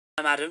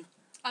I'm Adam.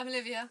 I'm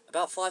Olivia.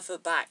 About 5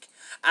 foot back.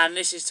 And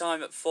this is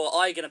time for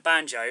Gunna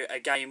Banjo, a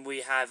game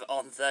we have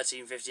on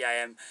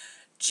 1350am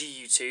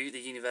GU2, the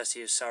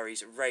University of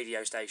Surrey's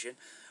radio station.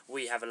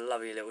 We have a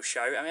lovely little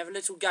show and we have a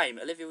little game.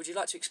 Olivia, would you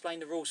like to explain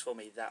the rules for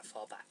me that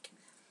far back?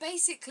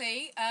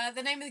 Basically,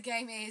 the name of the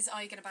game is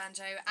Are You Gonna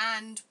Banjo?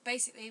 And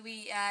basically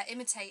we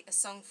imitate a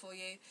song for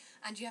you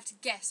and you have to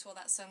guess what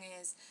that song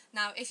is.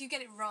 Now, if you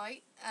get it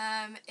right,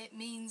 it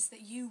means that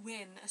you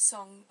win a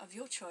song of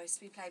your choice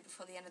to be played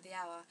before the end of the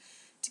hour.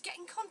 To get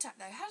in contact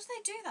though, how do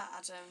they do that,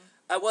 Adam?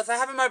 Well, if they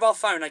have a mobile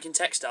phone, they can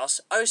text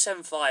us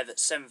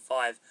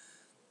 07575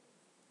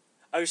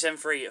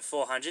 073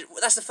 400.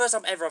 That's the first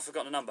time ever I've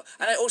forgotten a number.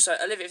 And also,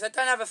 Olivia, if they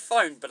don't have a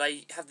phone but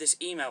they have this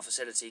email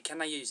facility, can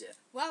they use it?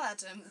 Well,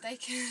 Adam, they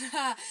can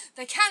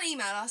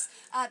email us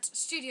at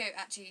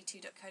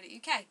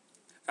studio@gu2.co.uk.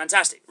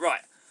 Fantastic.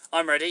 Right,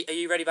 I'm ready. Are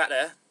you ready back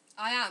there?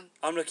 I am.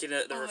 I'm looking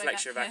at the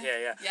reflection back here.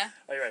 Yeah. Yeah.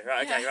 Are you ready?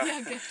 Right. Okay. Yeah, Right.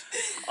 yeah, good.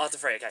 After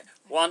 3. Okay.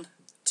 1,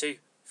 2,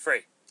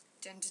 3.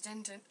 Dun dun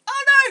dun dun.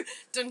 Oh no!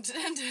 Dun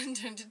dun dun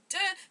dun dun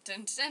dun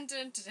dun dun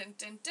dun dun dun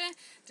dun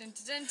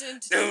dun dun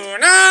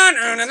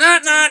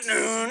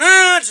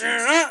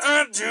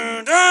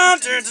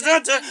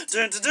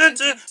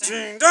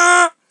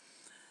dun.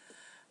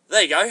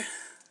 There you go.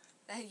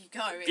 There you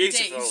go.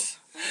 Beautiful. Indeed.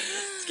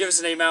 Give us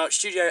an email,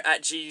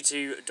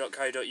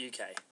 studio@gu2.co.uk.